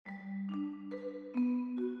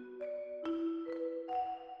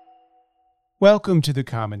Welcome to The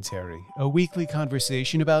Commentary, a weekly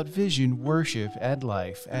conversation about vision, worship, and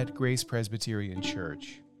life at Grace Presbyterian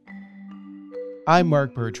Church. I'm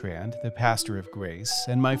Mark Bertrand, the pastor of Grace,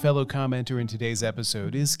 and my fellow commenter in today's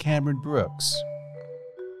episode is Cameron Brooks.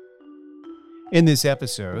 In this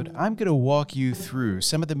episode, I'm going to walk you through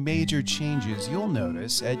some of the major changes you'll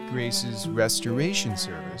notice at Grace's Restoration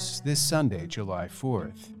Service this Sunday, July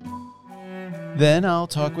 4th. Then I'll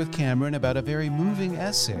talk with Cameron about a very moving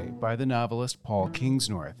essay by the novelist Paul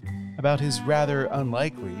Kingsnorth about his rather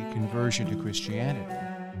unlikely conversion to Christianity,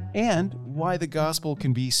 and why the gospel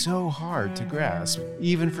can be so hard to grasp,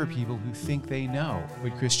 even for people who think they know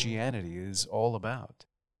what Christianity is all about.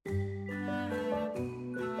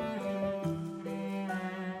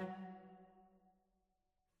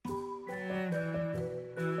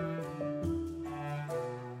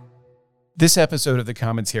 This episode of The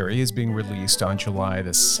Commentary is being released on July the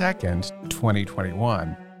 2nd,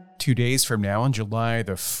 2021. 2 days from now, on July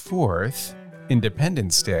the 4th,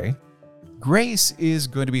 Independence Day, Grace is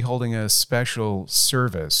going to be holding a special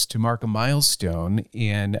service to mark a milestone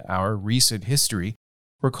in our recent history.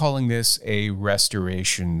 We're calling this a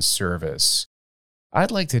restoration service. I'd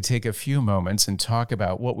like to take a few moments and talk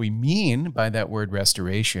about what we mean by that word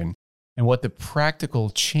restoration and what the practical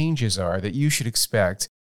changes are that you should expect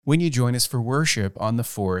when you join us for worship on the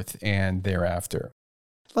 4th and thereafter.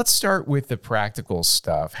 Let's start with the practical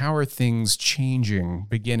stuff. How are things changing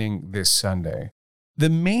beginning this Sunday? The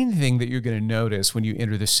main thing that you're going to notice when you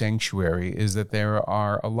enter the sanctuary is that there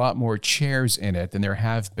are a lot more chairs in it than there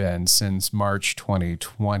have been since March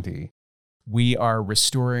 2020. We are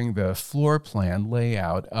restoring the floor plan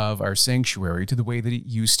layout of our sanctuary to the way that it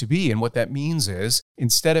used to be. And what that means is,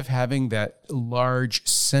 instead of having that large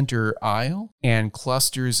center aisle and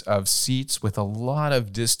clusters of seats with a lot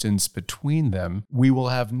of distance between them, we will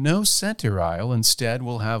have no center aisle. Instead,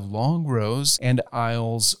 we'll have long rows and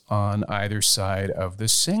aisles on either side of the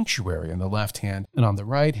sanctuary, on the left hand and on the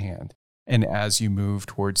right hand. And as you move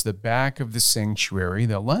towards the back of the sanctuary,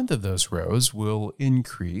 the length of those rows will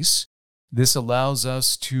increase. This allows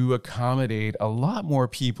us to accommodate a lot more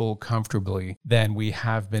people comfortably than we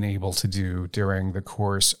have been able to do during the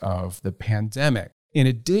course of the pandemic. In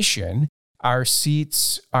addition, our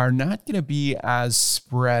seats are not going to be as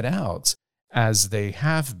spread out as they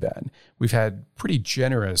have been. We've had pretty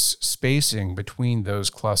generous spacing between those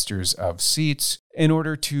clusters of seats in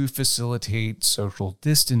order to facilitate social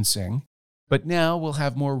distancing. But now we'll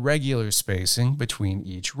have more regular spacing between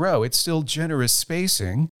each row. It's still generous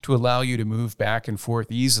spacing to allow you to move back and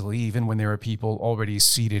forth easily, even when there are people already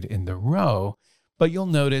seated in the row. But you'll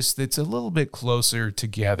notice that it's a little bit closer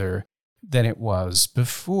together than it was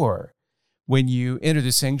before. When you enter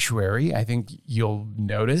the sanctuary, I think you'll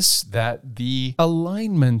notice that the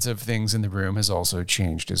alignment of things in the room has also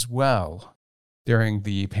changed as well. During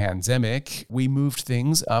the pandemic, we moved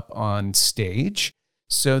things up on stage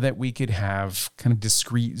so that we could have kind of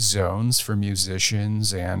discrete zones for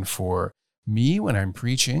musicians and for me when I'm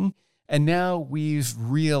preaching. And now we've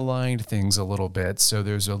realigned things a little bit, so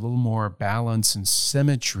there's a little more balance and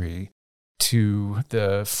symmetry to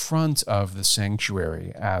the front of the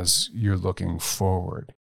sanctuary as you're looking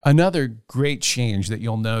forward. Another great change that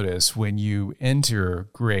you'll notice when you enter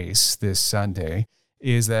Grace this Sunday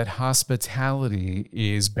is that hospitality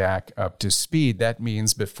is back up to speed. That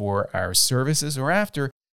means before our services or after,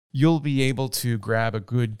 you'll be able to grab a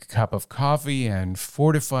good cup of coffee and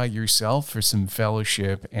fortify yourself for some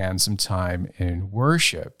fellowship and some time in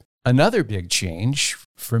worship. Another big change,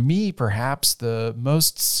 for me perhaps the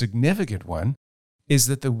most significant one, is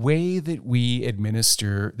that the way that we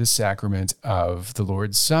administer the sacrament of the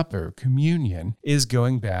Lord's Supper, communion, is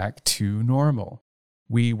going back to normal.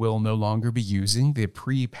 We will no longer be using the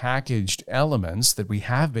pre-packaged elements that we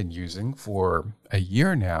have been using for a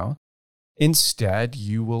year now. Instead,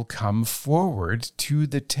 you will come forward to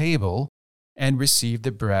the table and receive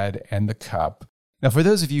the bread and the cup. Now, for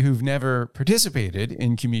those of you who've never participated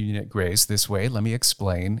in communion at Grace this way, let me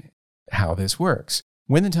explain how this works.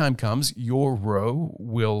 When the time comes, your row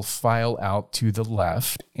will file out to the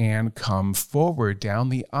left and come forward down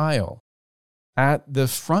the aisle. At the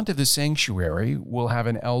front of the sanctuary, we'll have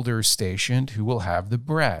an elder stationed who will have the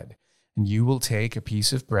bread. And you will take a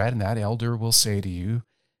piece of bread, and that elder will say to you,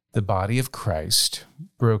 "The body of Christ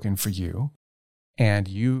broken for you." And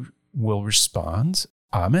you will respond,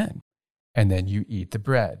 "Amen." And then you eat the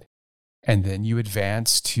bread. And then you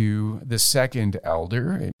advance to the second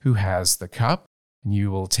elder who has the cup. And you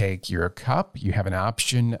will take your cup. You have an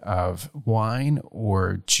option of wine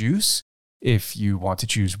or juice. If you want to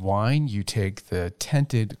choose wine, you take the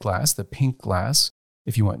tinted glass, the pink glass.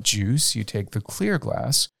 If you want juice, you take the clear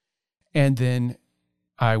glass. And then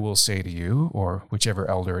I will say to you, or whichever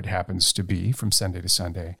elder it happens to be from Sunday to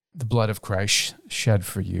Sunday, the blood of Christ shed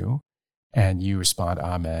for you, and you respond,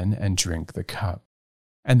 Amen, and drink the cup.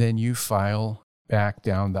 And then you file back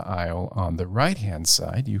down the aisle on the right-hand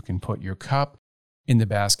side. You can put your cup in the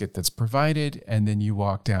basket that's provided, and then you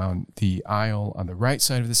walk down the aisle on the right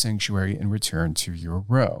side of the sanctuary and return to your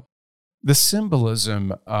row. The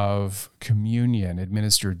symbolism of communion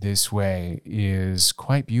administered this way is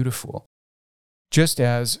quite beautiful. Just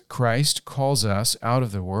as Christ calls us out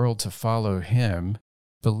of the world to follow him,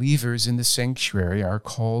 believers in the sanctuary are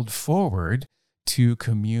called forward to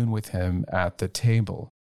commune with him at the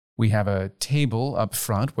table. We have a table up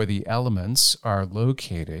front where the elements are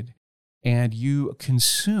located, and you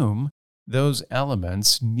consume those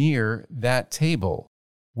elements near that table.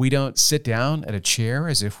 We don't sit down at a chair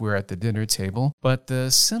as if we're at the dinner table, but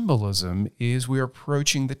the symbolism is we're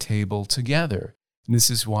approaching the table together. And this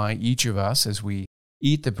is why each of us, as we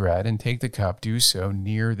eat the bread and take the cup, do so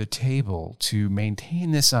near the table to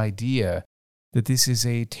maintain this idea that this is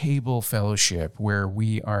a table fellowship where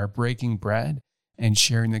we are breaking bread and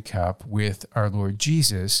sharing the cup with our Lord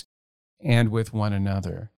Jesus and with one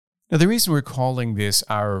another. Now, the reason we're calling this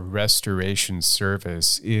our restoration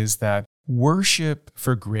service is that worship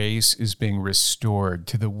for grace is being restored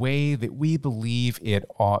to the way that we believe it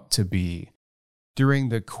ought to be. During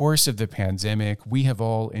the course of the pandemic, we have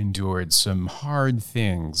all endured some hard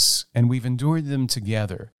things, and we've endured them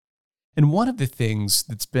together. And one of the things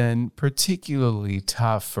that's been particularly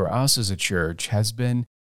tough for us as a church has been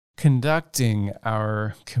conducting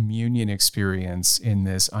our communion experience in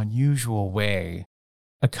this unusual way,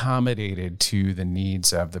 accommodated to the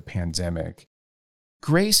needs of the pandemic.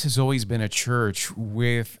 Grace has always been a church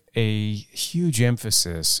with a huge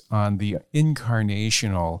emphasis on the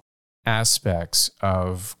incarnational aspects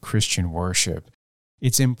of Christian worship.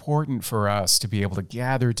 It's important for us to be able to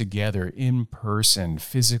gather together in person,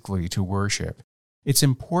 physically, to worship. It's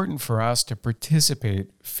important for us to participate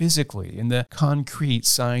physically in the concrete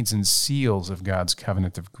signs and seals of God's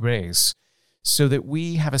covenant of grace, so that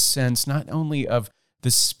we have a sense not only of the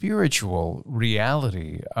spiritual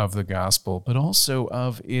reality of the gospel, but also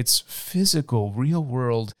of its physical,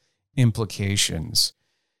 real-world implications.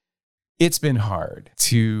 It's been hard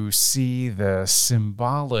to see the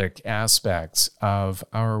symbolic aspects of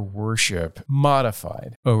our worship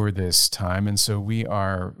modified over this time, and so we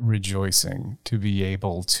are rejoicing to be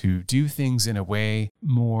able to do things in a way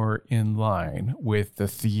more in line with the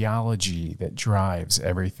theology that drives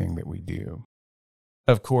everything that we do.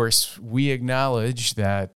 Of course, we acknowledge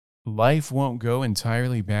that life won't go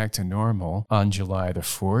entirely back to normal on July the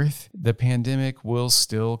 4th. The pandemic will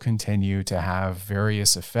still continue to have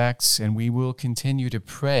various effects, and we will continue to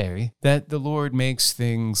pray that the Lord makes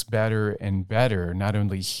things better and better, not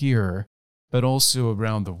only here, but also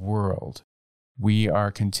around the world. We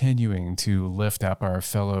are continuing to lift up our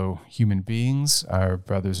fellow human beings, our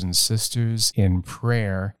brothers and sisters, in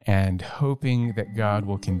prayer, and hoping that God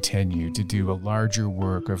will continue to do a larger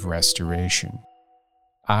work of restoration.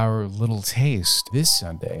 Our little taste this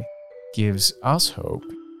Sunday gives us hope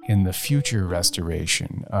in the future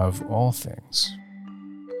restoration of all things.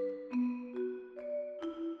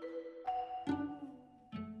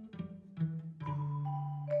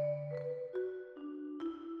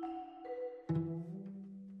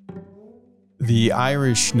 The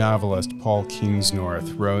Irish novelist Paul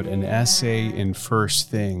Kingsnorth wrote an essay in First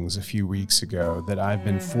Things a few weeks ago that I've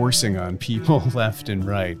been forcing on people left and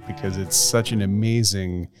right because it's such an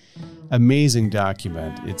amazing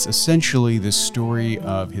document. It's essentially the story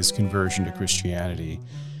of his conversion to Christianity,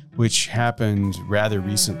 which happened rather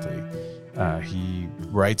recently. He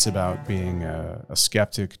writes about being a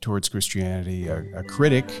skeptic towards Christianity, a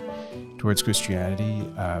critic towards Christianity,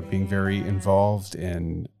 being very involved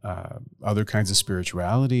in other kinds of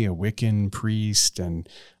spirituality, a Wiccan priest, and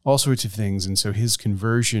all sorts of things. And so his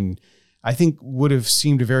conversion, I think, would have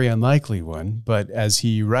seemed a very unlikely one. But as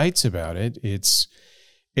he writes about it, it's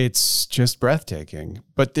just breathtaking.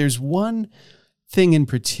 But there's one thing in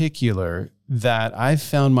particular that I've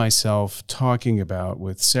found myself talking about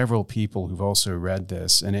with several people who've also read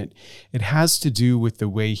this, and it has to do with the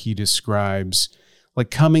way he describes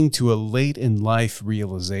like coming to a late in life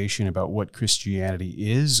realization about what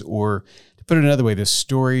Christianity is, or to put it another way, the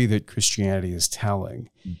story that Christianity is telling.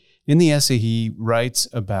 In the essay, he writes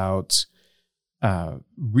about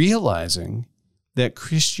realizing that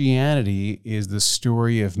Christianity is the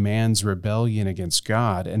story of man's rebellion against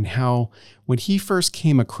God, and how when he first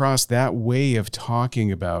came across that way of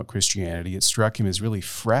talking about Christianity, it struck him as really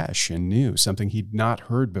fresh and new, something he'd not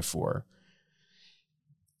heard before.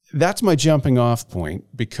 that's my jumping off point,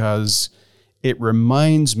 because it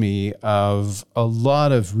reminds me of a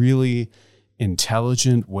lot of really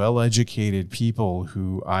intelligent, well-educated people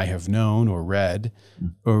who I have known or read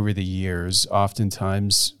over the years,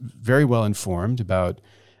 oftentimes very well informed about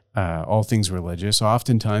all things religious,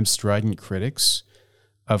 oftentimes strident critics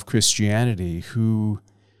of Christianity, who,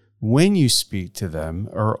 when you speak to them,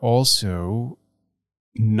 are also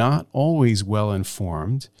not always well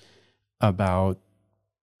informed about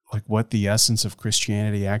like what the essence of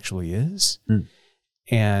Christianity actually is,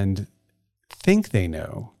 and think they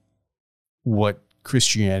know what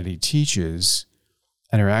Christianity teaches,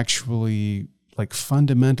 and are actually like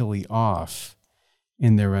fundamentally off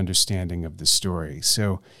in their understanding of the story.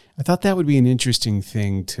 So I thought that would be an interesting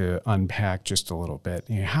thing to unpack just a little bit.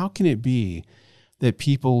 You know, how can it be that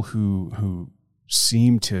people who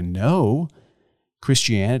seem to know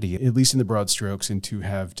Christianity, at least in the broad strokes, and to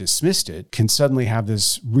have dismissed it, can suddenly have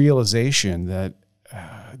this realization that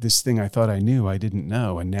this thing I thought I knew, I didn't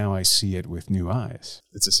know, and now I see it with new eyes?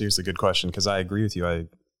 It's a seriously good question, because I agree with you.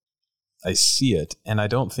 I see it, and I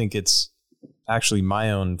don't think it's actually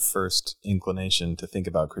my own first inclination to think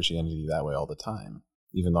about Christianity that way all the time,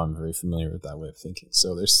 even though I'm very familiar with that way of thinking.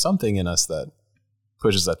 So there's something in us that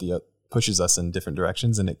pushes us in different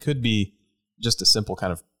directions, and it could be just a simple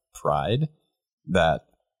kind of pride that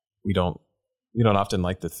we don't often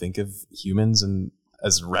like to think of humans and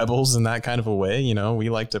as rebels in that kind of a way. You know, we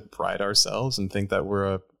like to pride ourselves and think that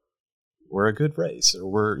we're a good race, or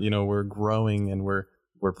we're growing and we're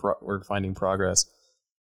finding progress.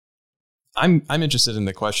 I'm interested in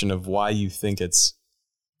the question of why you think it's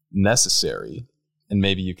necessary, and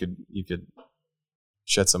maybe you could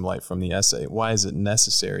shed some light from the essay. Why is it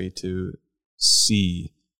necessary to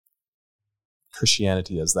see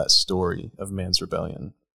Christianity as that story of man's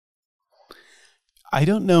rebellion? I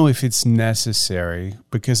don't know if it's necessary,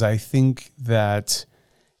 because I think that,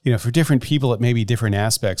 you know, for different people, it may be different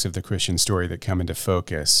aspects of the Christian story that come into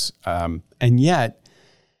focus. And yet,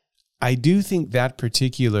 I do think that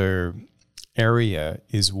particular area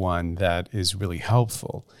is one that is really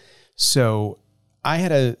helpful. So I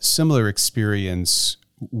had a similar experience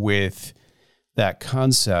with that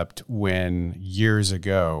concept when years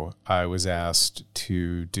ago I was asked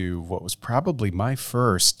to do what was probably my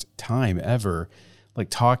first time ever, like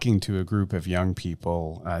talking to a group of young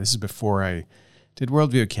people. This is before I did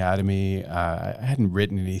Worldview Academy. I hadn't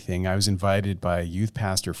written anything. I was invited by a youth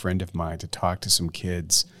pastor friend of mine to talk to some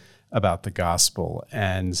kids about the gospel.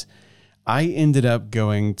 And I ended up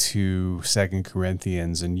going to 2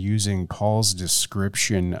 Corinthians and using Paul's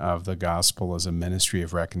description of the gospel as a ministry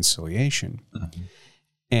of reconciliation. Mm-hmm.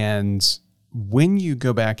 And when you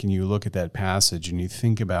go back and you look at that passage and you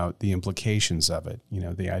think about the implications of it, you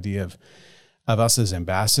know, the idea of us as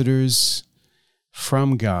ambassadors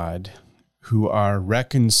from God who are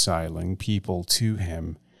reconciling people to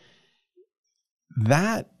him,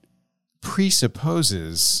 that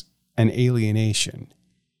presupposes an alienation.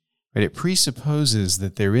 Right? It presupposes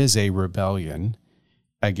that there is a rebellion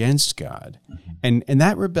against God. Mm-hmm. And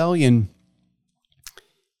that rebellion,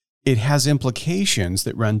 it has implications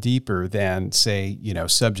that run deeper than, say, you know,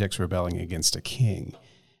 subjects rebelling against a king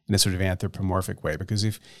in a sort of anthropomorphic way. Because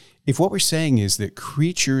if what we're saying is that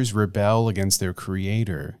creatures rebel against their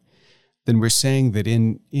creator, then we're saying that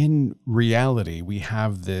in reality, we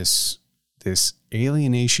have this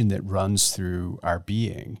alienation that runs through our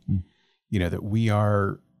being, you know, that we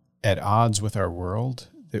are at odds with our world,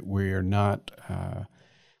 that we are not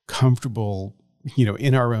comfortable, you know,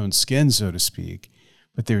 in our own skin, so to speak.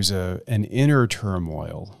 But there's an inner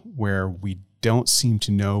turmoil where we don't seem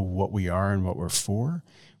to know what we are and what we're for.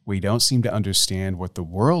 We don't seem to understand what the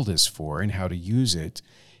world is for and how to use it.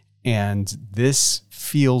 And this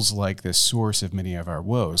feels like the source of many of our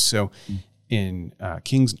woes. So in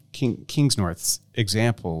Kingsnorth's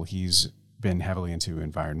example, he's been heavily into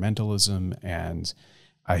environmentalism, and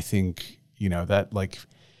I think, you know, that, like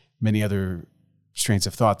many other strains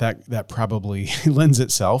of thought, that probably lends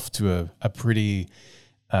itself to a pretty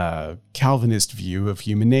Calvinist view of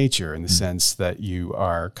human nature, in the sense that you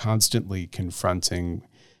are constantly confronting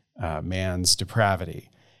man's depravity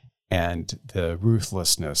and the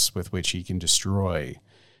ruthlessness with which he can destroy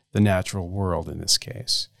the natural world in this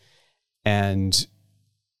case. And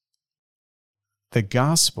the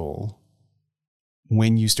gospel,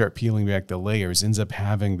 when you start peeling back the layers, ends up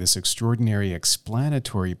having this extraordinary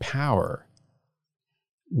explanatory power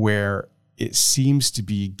where it seems to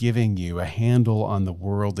be giving you a handle on the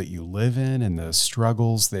world that you live in and the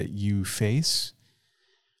struggles that you face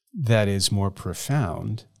that is more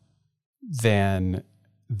profound than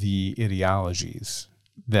the ideologies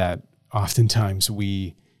that oftentimes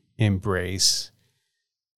we embrace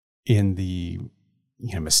in the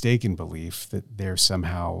mistaken belief that they're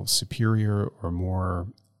somehow superior or more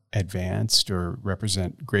advanced or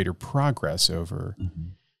represent greater progress over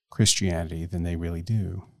Christianity than they really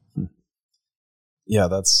do. Yeah,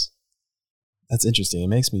 that's interesting. It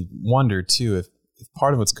makes me wonder too if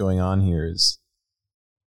part of what's going on here is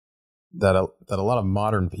that a lot of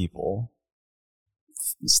modern people,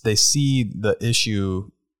 they see the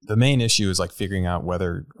issue. The main issue is like figuring out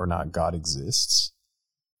whether or not God exists,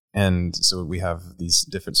 and so we have these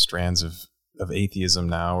different strands of atheism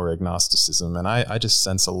now or agnosticism, and I just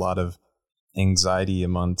sense a lot of anxiety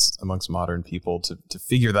amongst modern people to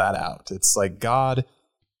figure that out. It's like God,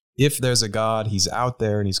 if there's a God, he's out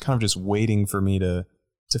there and he's kind of just waiting for me to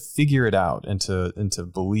figure it out and to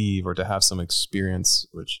believe or to have some experience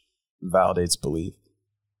which validates belief.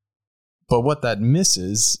 But what that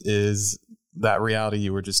misses is that reality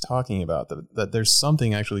you were just talking about, that there's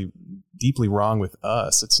something actually deeply wrong with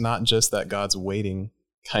us. It's not just that God's waiting,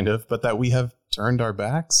 kind of, but that we have turned our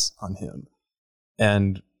backs on him.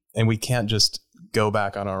 And we can't just go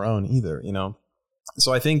back on our own either,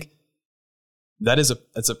 So I think that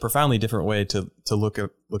it's a profoundly different way to look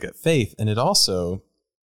at faith, and it also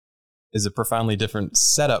is a profoundly different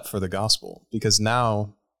setup for the gospel, because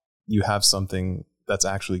now you have something that's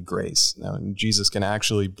actually grace. Now Jesus can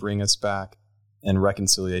actually bring us back and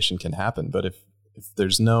reconciliation can happen. But if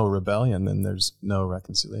there's no rebellion, then there's no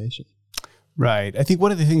reconciliation. Right. I think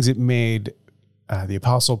one of the things that made the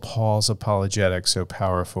Apostle Paul's apologetic so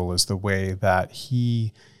powerful is the way that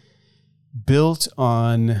he built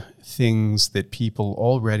on things that people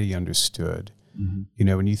already understood.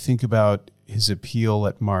 Mm-hmm. When you think about his appeal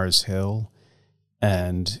at Mars Hill,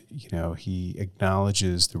 and, he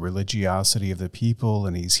acknowledges the religiosity of the people,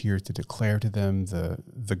 and he's here to declare to them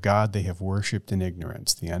the God they have worshipped in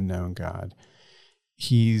ignorance, the unknown God.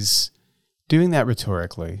 He's doing that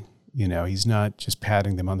rhetorically. He's not just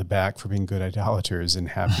patting them on the back for being good idolaters and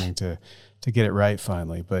happening to get it right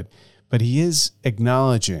finally, but he is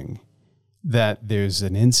acknowledging that there's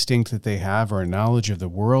an instinct that they have or a knowledge of the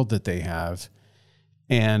world that they have,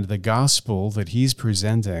 and the gospel that he's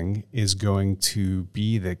presenting is going to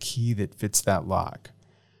be the key that fits that lock,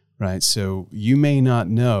 right? So you may not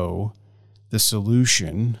know the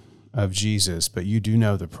solution of Jesus, but you do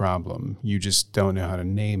know the problem. You just don't know how to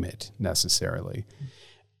name it necessarily.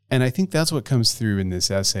 And I think that's what comes through in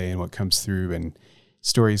this essay, and what comes through in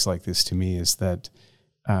stories like this to me is that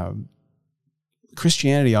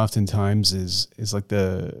Christianity oftentimes is like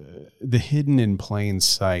the hidden in plain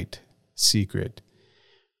sight secret.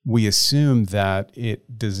 We assume that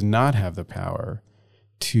it does not have the power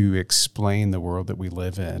to explain the world that we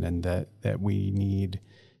live in, and that we need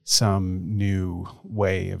some new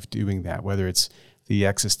way of doing that, whether it's the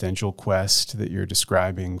existential quest that you're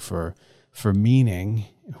describing for meaning,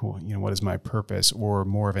 what is my purpose, or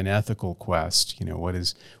more of an ethical quest, what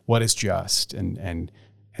is just and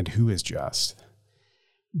who is just.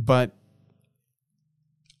 But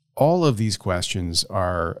all of these questions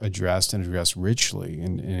are addressed richly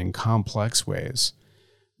and in complex ways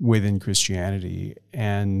within Christianity.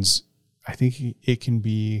 And I think it can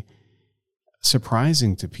be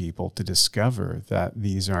surprising to people to discover that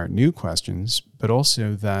these aren't new questions, but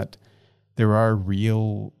also that there are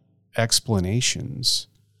real explanations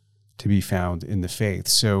to be found in the faith.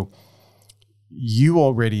 So you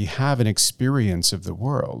already have an experience of the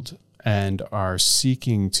world and are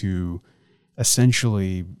seeking to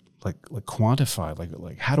essentially like quantify,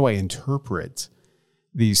 like how do I interpret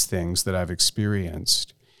these things that I've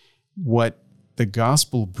experienced? What the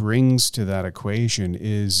gospel brings to that equation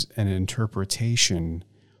is an interpretation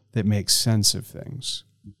that makes sense of things.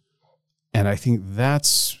 And I think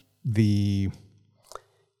that's we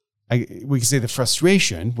can say the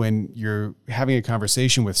frustration when you're having a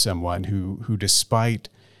conversation with someone who despite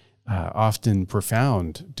often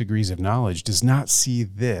profound degrees of knowledge, does not see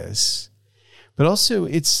this. But also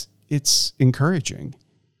it's encouraging,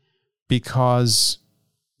 because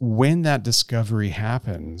when that discovery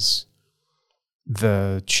happens,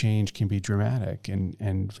 the change can be dramatic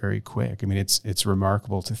and very quick. I mean, it's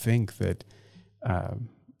remarkable to think that, a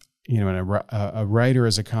writer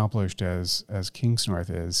as accomplished as Kingsnorth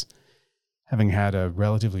is, having had a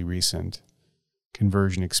relatively recent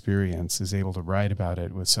conversion experience, is able to write about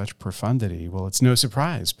it with such profundity. Well, it's no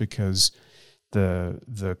surprise, because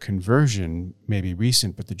the conversion may be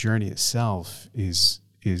recent, but the journey itself is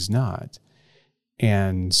not.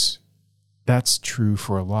 And that's true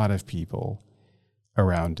for a lot of people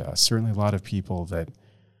around us. Certainly a lot of people that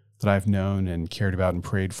I've known and cared about and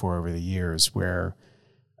prayed for over the years, where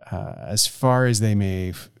as far as they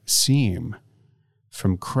may seem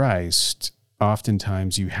from Christ,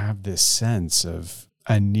 oftentimes you have this sense of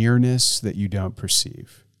a nearness that you don't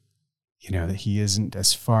perceive. That he isn't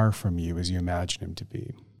as far from you as you imagine him to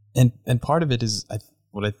be. And part of it is,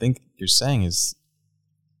 what I think you're saying is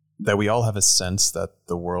that we all have a sense that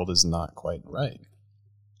the world is not quite right.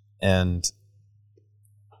 And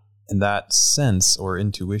that sense or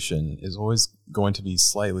intuition is always going to be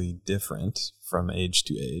slightly different from age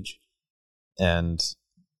to age. And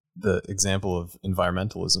the example of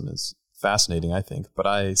environmentalism is fascinating, I think, but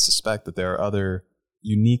I suspect that there are other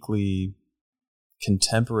uniquely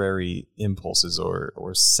contemporary impulses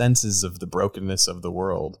or senses of the brokenness of the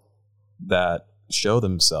world that show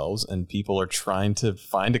themselves, and people are trying to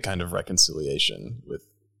find a kind of reconciliation with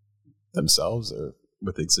themselves or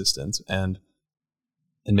with existence, and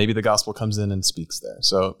maybe the gospel comes in and speaks there.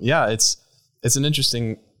 So yeah, it's an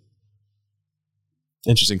interesting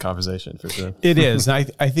conversation for sure. It is.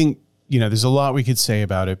 And I think, there's a lot we could say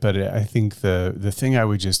about it, but I think the thing I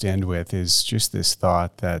would just end with is just this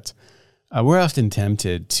thought that we're often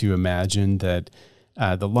tempted to imagine that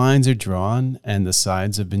the lines are drawn and the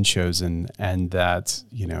sides have been chosen, and that,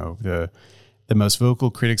 the most vocal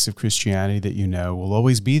critics of Christianity that will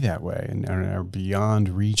always be that way and are beyond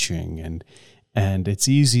reaching. And it's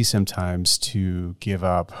easy sometimes to give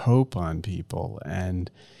up hope on people.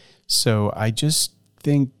 And so I just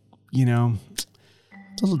think, a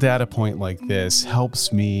little data point like this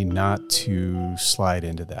helps me not to slide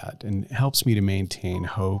into that, and helps me to maintain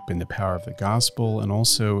hope in the power of the gospel, and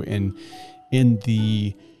also in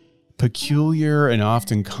the peculiar and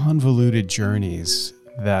often convoluted journeys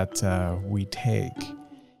that we take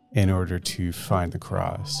in order to find the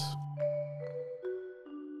cross.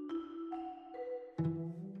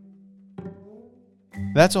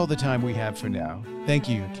 That's all the time we have for now. Thank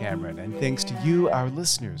you, Cameron, and thanks to you, our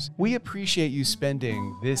listeners. We appreciate you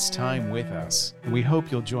spending this time with us, and we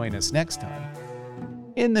hope you'll join us next time.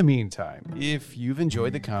 In the meantime, if you've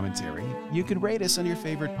enjoyed the commentary, you can rate us on your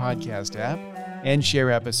favorite podcast app and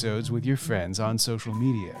share episodes with your friends on social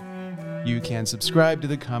media. You can subscribe to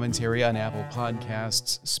the commentary on Apple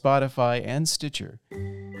Podcasts, Spotify, and Stitcher.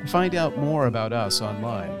 To find out more about us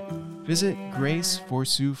online, visit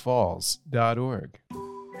graceforsiouxfalls.org.